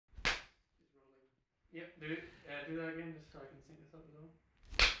Yep, do that again just so I can sync this up as well.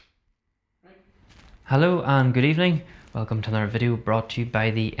 Right. Hello and good evening. Welcome to another video brought to you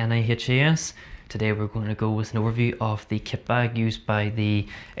by the NIHAS. Today we're going to go with an overview of the kit bag used by the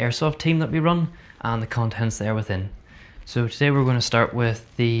Airsoft team that we run and the contents there within. So today we're going to start with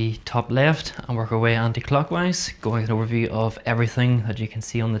the top left and work our way anti-clockwise, going with an overview of everything that you can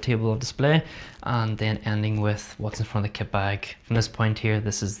see on the table of display, and then ending with what's in front of the kit bag. From this point here,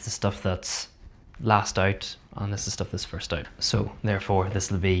 this is the stuff that's last out and this is stuff that's first out. So therefore this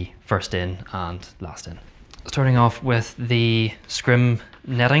will be first in and last in. Starting off with the scrim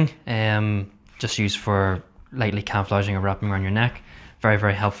netting, just used for lightly camouflaging or wrapping around your neck. Very,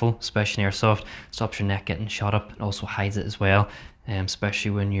 very helpful, especially in Airsoft. Stops your neck getting shot up. It also hides it as well,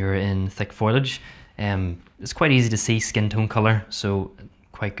 especially when you're in thick foliage. It's quite easy to see skin tone colour, so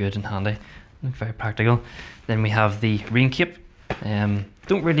quite good and handy. Very practical. Then we have the Raincape.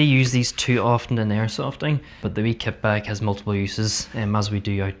 Don't really use these too often in airsofting, but the wee kit bag has multiple uses, as we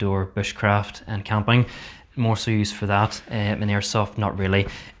do outdoor bushcraft and camping. More so used for that. In airsoft, not really.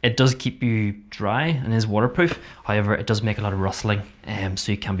 It does keep you dry and is waterproof. However, it does make a lot of rustling,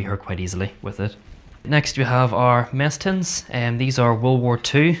 so you can be hurt quite easily with it. Next we have our mess tins. These are World War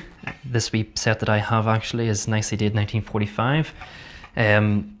II. This wee set that I have actually is nicely dated 1945.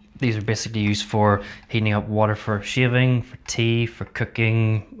 These are basically used for heating up water for shaving, for tea, for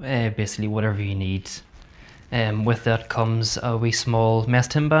cooking, basically whatever you need. With that comes a wee small mess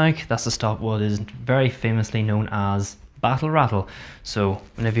tin bag. That's to stop what is very famously known as battle rattle. So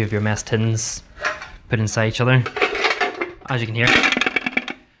whenever you have your mess tins put inside each other, as you can hear,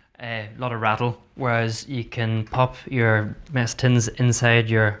 a lot of rattle, whereas you can pop your mess tins inside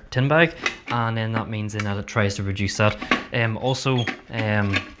your tin bag, and then that means that it tries to reduce that.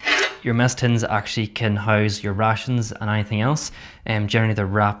 Your mess tins actually can house your rations and anything else. Generally they're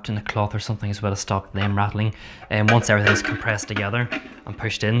wrapped in a cloth or something as well to stop them rattling. Once everything's compressed together and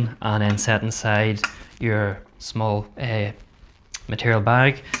pushed in and then set inside your small material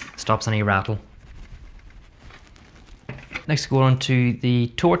bag, stops any rattle. Next, go on to the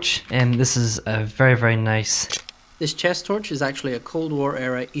torch, and this is a very, very nice. This chest torch is actually a Cold War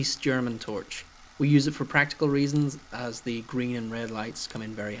era East German torch. We use it for practical reasons, as the green and red lights come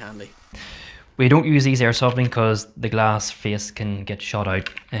in very handy. We don't use these airsofting because the glass face can get shot out,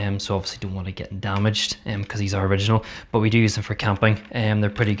 so obviously don't want to get damaged because these are original, but we do use them for camping. They're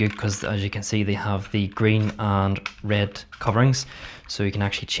pretty good because, as you can see, they have the green and red coverings, so you can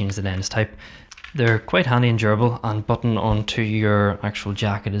actually change the lens type. They're quite handy and durable and button onto your actual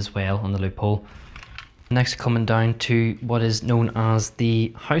jacket as well on the loophole. Next, coming down to what is known as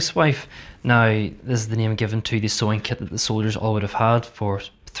the housewife. Now, this is the name given to the sewing kit that the soldiers all would have had for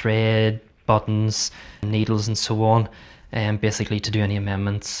thread, buttons, needles and so on, and basically to do any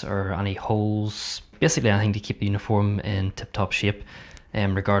amendments or any holes, basically anything to keep the uniform in tip-top shape,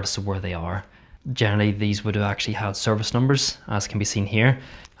 regardless of where they are. Generally, these would have actually had service numbers, as can be seen here,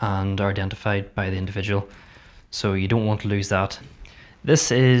 and are identified by the individual, so you don't want to lose that.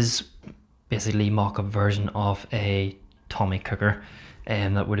 This is basically a mock-up version of a Tommy cooker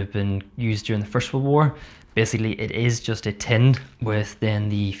that would have been used during the First World War. Basically, it is just a tin with then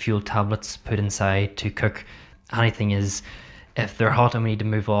the fuel tablets put inside to cook. Anything is, if they're hot and we need to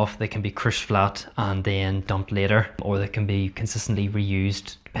move off, they can be crushed flat and then dumped later, or they can be consistently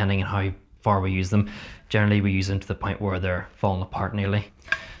reused depending on how far we use them. Generally, we use them to the point where they're falling apart nearly.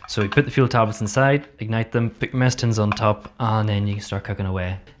 So you put the fuel tablets inside, ignite them, put your mess tins on top, and then you can start cooking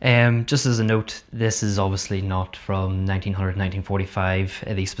away. Just as a note, this is obviously not from 1900, 1945,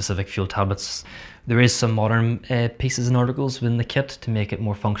 these specific fuel tablets. There is some modern pieces and articles within the kit to make it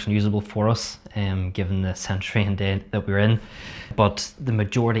more functionally usable for us, given the century and day that we're in. But the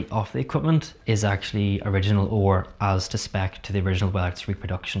majority of the equipment is actually original or as to spec to the original, whether it's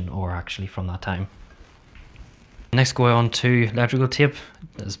reproduction or actually from that time. Next, go on to electrical tape.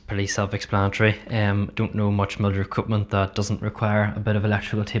 It's pretty self-explanatory. Don't know much military equipment that doesn't require a bit of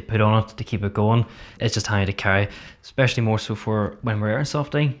electrical tape put on it to keep it going. It's just handy to carry, especially more so for when we're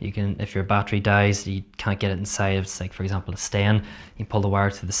airsofting. You can, if your battery dies, you can't get it inside. It's like, for example, a stand. You can pull the wire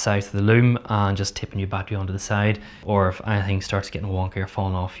to the side of the loom and just tape a new battery onto the side. Or if anything starts getting wonky or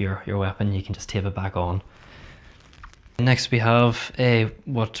falling off your weapon, you can just tape it back on. Next we have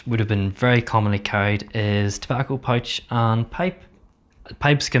what would have been very commonly carried is tobacco pouch and pipe.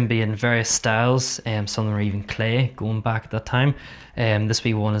 Pipes can be in various styles, some of them are even clay going back at that time. This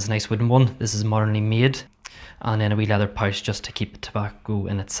wee one is a nice wooden one. This is modernly made, and then a wee leather pouch just to keep the tobacco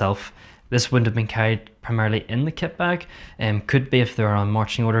in itself. This wouldn't have been carried primarily in the kit bag, could be if they're on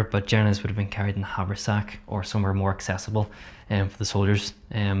marching order, but generally this would have been carried in the haversack or somewhere more accessible for the soldiers,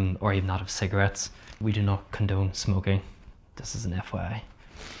 or even out of cigarettes. We do not condone smoking. This is an FYI.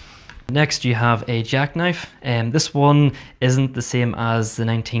 Next you have a Jackknife, and this one isn't the same as the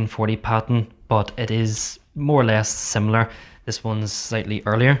 1940 pattern, but it is more or less similar. This one's slightly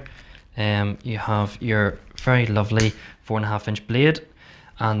earlier. You have your very lovely 4.5-inch blade,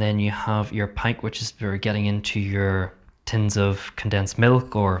 and then you have your pike, which is for getting into your tins of condensed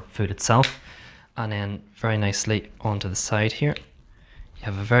milk or food itself. And then very nicely onto the side here, you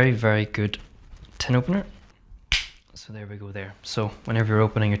have a very, very good tin opener. So there we go there. So whenever you're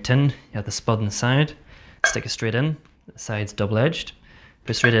opening your tin, you have the spud on the side, stick it straight in, the side's double-edged,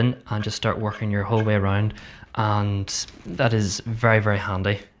 put it straight in and just start working your whole way around, and that is very, very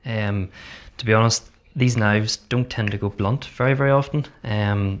handy. To be honest, these knives don't tend to go blunt very, very often.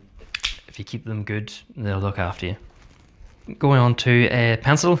 If you keep them good, they'll look after you. Going on to a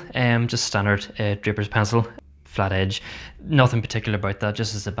pencil, just standard draper's pencil. Flat edge, nothing particular about that,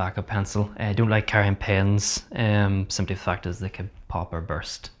 just as a backup pencil. I don't like carrying pens, simply the fact is they could pop or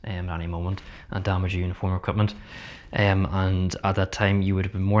burst at any moment and damage your uniform equipment. And at that time you would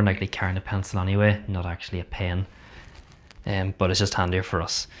have been more likely carrying a pencil anyway, not actually a pen. But it's just handier for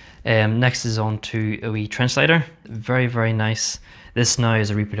us. Next is on to a wee trench lighter. Very, very nice. This now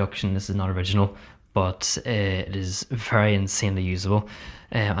is a reproduction, this is not original, but it is very insanely usable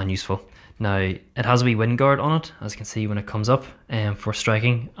and useful. Now, it has a wee wind guard on it, as you can see when it comes up for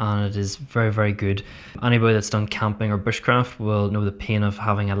striking, and it is very, very good. Anybody that's done camping or bushcraft will know the pain of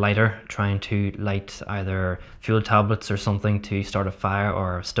having a lighter, trying to light either fuel tablets or something to start a fire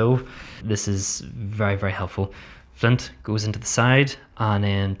or a stove. This is very, very helpful. Flint goes into the side and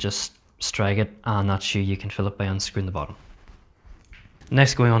then just strike it, and that's you can fill it by unscrewing the bottom.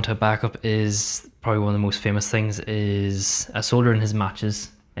 Next, going on to a backup, is probably one of the most famous things, is a soldier and his matches.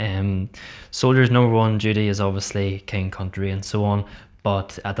 Soldier's number one duty is obviously king, country and so on,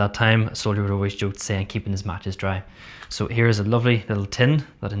 but at that time a soldier would always joke saying keeping his matches dry. So here's a lovely little tin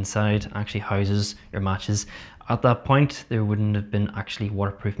that inside actually houses your matches. At that point there wouldn't have been actually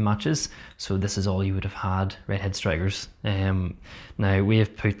waterproof matches, so this is all you would have had, redhead strikers. Now we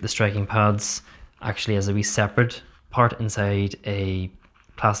have put the striking pads actually as a wee separate part inside a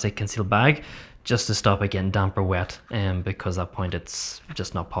plastic concealed bag, just to stop it getting damp or wet, because at that point it's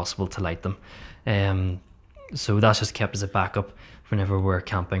just not possible to light them. So that's just kept as a backup whenever we're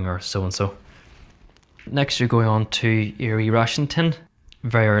camping or so and so. Next you're going on to your ration tin,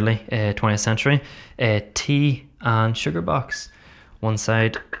 very early 20th century, tea and sugar box. One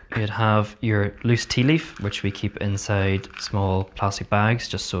side you'd have your loose tea leaf, which we keep inside small plastic bags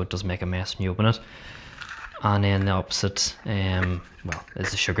just so it doesn't make a mess when you open it. And then the opposite, well, is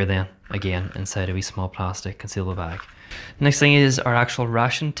the sugar then, again, inside a wee small plastic concealable bag. Next thing is our actual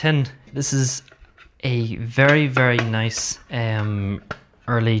ration tin. This is a very, very nice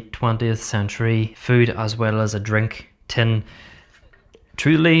early 20th century food as well as a drink tin.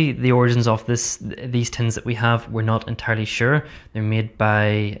 Truly, the origins of these tins that we have, we're not entirely sure. They're made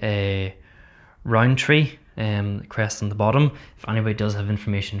by a Roundtree, crest on the bottom. If anybody does have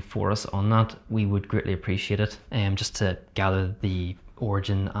information for us on that, we would greatly appreciate it, just to gather the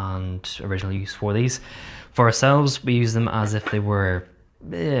origin and original use for these. For ourselves, we use them as if they were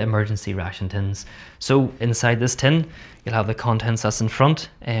emergency ration tins. So inside this tin, you'll have the contents that's in front,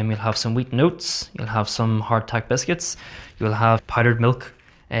 you'll have some wheat and oats, you'll have some hardtack biscuits, you'll have powdered milk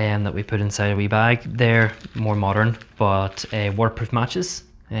that we put inside a wee bag. They're more modern, but waterproof matches,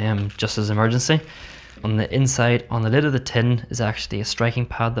 just as emergency. On the inside, on the lid of the tin, is actually a striking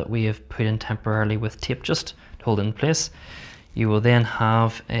pad that we have put in temporarily with tape just to hold it in place. You will then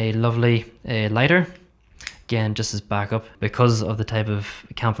have a lovely lighter, again just as backup. Because of the type of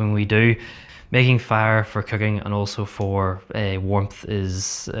camping we do, making fire for cooking and also for warmth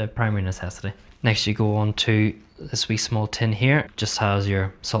is a primary necessity. Next you go on to this wee small tin here, just has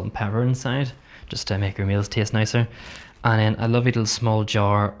your salt and pepper inside, just to make your meals taste nicer. And then a lovely little small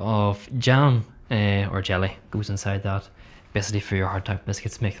jar of jam or jelly goes inside that, basically for your hardtack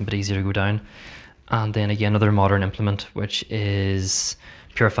biscuits, make them a bit easier to go down. And then again, another modern implement, which is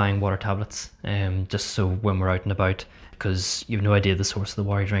purifying water tablets, just so when we're out and about, because you have no idea the source of the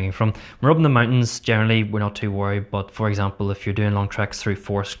water you're drinking from. When we're up in the mountains, generally we're not too worried, but for example, if you're doing long treks through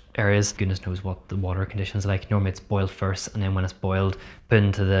forest areas, goodness knows what the water conditions are like. Normally it's boiled first, and then when it's boiled, put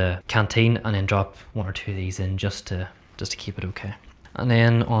into the canteen and then drop one or two of these in just to keep it okay. And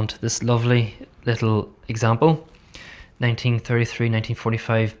then on to this lovely little example,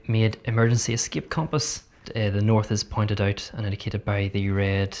 1933-1945 made emergency escape compass. The north is pointed out and indicated by the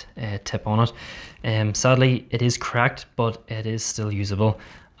red tip on it. Sadly, it is cracked, but it is still usable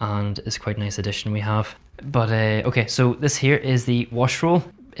and is quite a nice addition we have. But okay, so this here is the Washroll.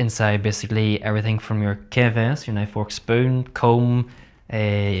 Inside basically everything from your KFS, your knife, fork, spoon, comb,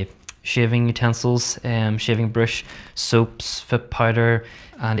 shaving utensils, shaving brush, soaps, foot powder,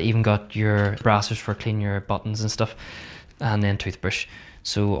 and even got your brassers for cleaning your buttons and stuff, and then toothbrush.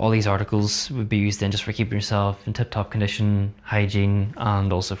 So all these articles would be used then just for keeping yourself in tip-top condition, hygiene,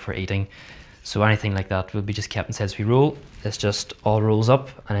 and also for eating. So anything like that will be just kept inside as we roll. This just all rolls up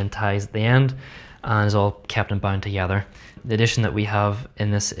and then ties at the end and is all kept and bound together. The addition that we have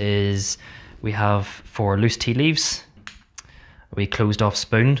in this is we have for loose tea leaves, we closed off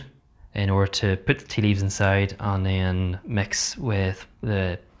spoon in order to put the tea leaves inside and then mix with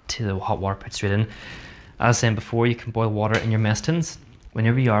the hot water put straight in. As I said before, you can boil water in your mess tins.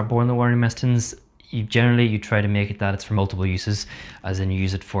 Whenever you are boiling the water in your mess tins, you try to make it that it's for multiple uses, as in you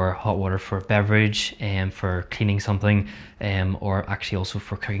use it for hot water for beverage and for cleaning something, or actually also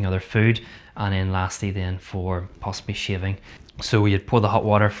for cooking other food, and then lastly then for possibly shaving. So you'd pour the hot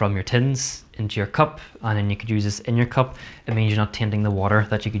water from your tins into your cup, and then you could use this in your cup. It means you're not tainting the water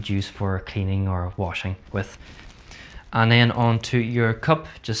that you could use for cleaning or washing with. And then onto your cup,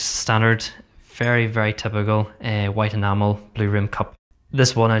 just standard, very, very typical white enamel blue rim cup.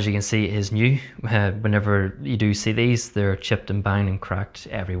 This one, as you can see, is new. Whenever you do see these, they're chipped and banged and cracked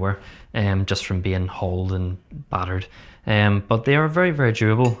everywhere, just from being hauled and battered. But they are very, very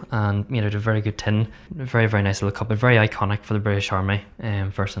durable and made out of very good tin. Very, very nice little cup, but very iconic for the British Army,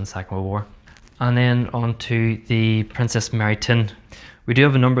 First and Second World War. And then onto the Princess Mary tin. We do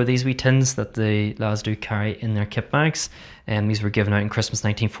have a number of these wee tins that the lads do carry in their kit bags, and these were given out in Christmas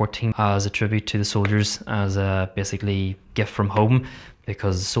 1914 as a tribute to the soldiers, as a basically gift from home,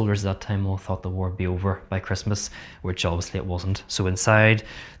 because the soldiers at that time all thought the war would be over by Christmas, which obviously it wasn't. So inside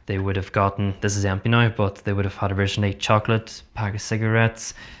they would have gotten, this is empty now, but they would have had originally chocolate, a pack of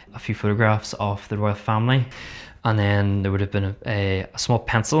cigarettes, a few photographs of the royal family, and then there would have been a small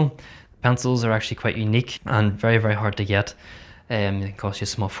pencil. Pencils are actually quite unique and very, very hard to get. It costs you a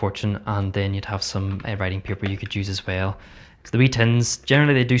small fortune, and then you'd have some writing paper you could use as well. So the wee tins,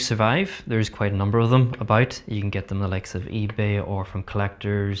 generally they do survive. There's quite a number of them about. You can get them the likes of eBay or from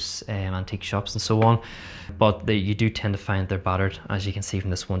collectors, antique shops and so on. But you do tend to find they're battered. As you can see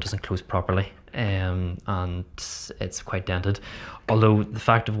from this one, doesn't close properly, and it's quite dented. Although the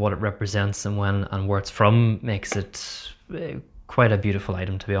fact of what it represents and when and where it's from makes it quite a beautiful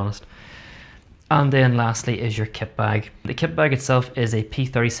item, to be honest. And then lastly is your kit bag. The kit bag itself is a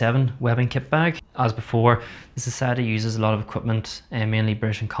P37 webbing kit bag. As before, the Society uses a lot of equipment, mainly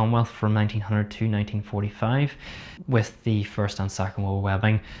British and Commonwealth, from 1900 to 1945, with the First and Second World War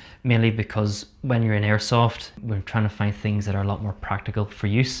webbing, mainly because when you're in Airsoft, we're trying to find things that are a lot more practical for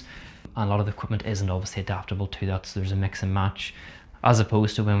use. And a lot of the equipment isn't obviously adaptable to that, so there's a mix and match. As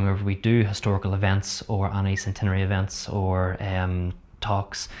opposed to whenever we do historical events or anti-centenary events or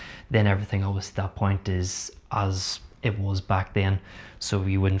talks, then everything obviously at that point is as it was back then. So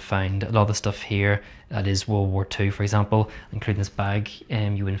you wouldn't find a lot of the stuff here that is World War II, for example, including this bag,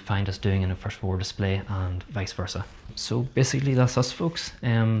 you wouldn't find us doing in a First World War display, and vice versa. So basically that's us, folks.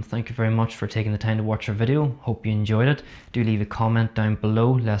 Thank you very much for taking the time to watch our video. Hope you enjoyed it. Do leave a comment down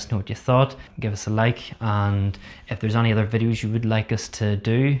below, let us know what you thought, give us a like, and if there's any other videos you would like us to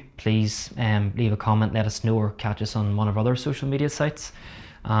do, please leave a comment, let us know, or catch us on one of our other social media sites.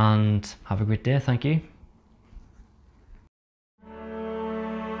 And have a great day. Thank you.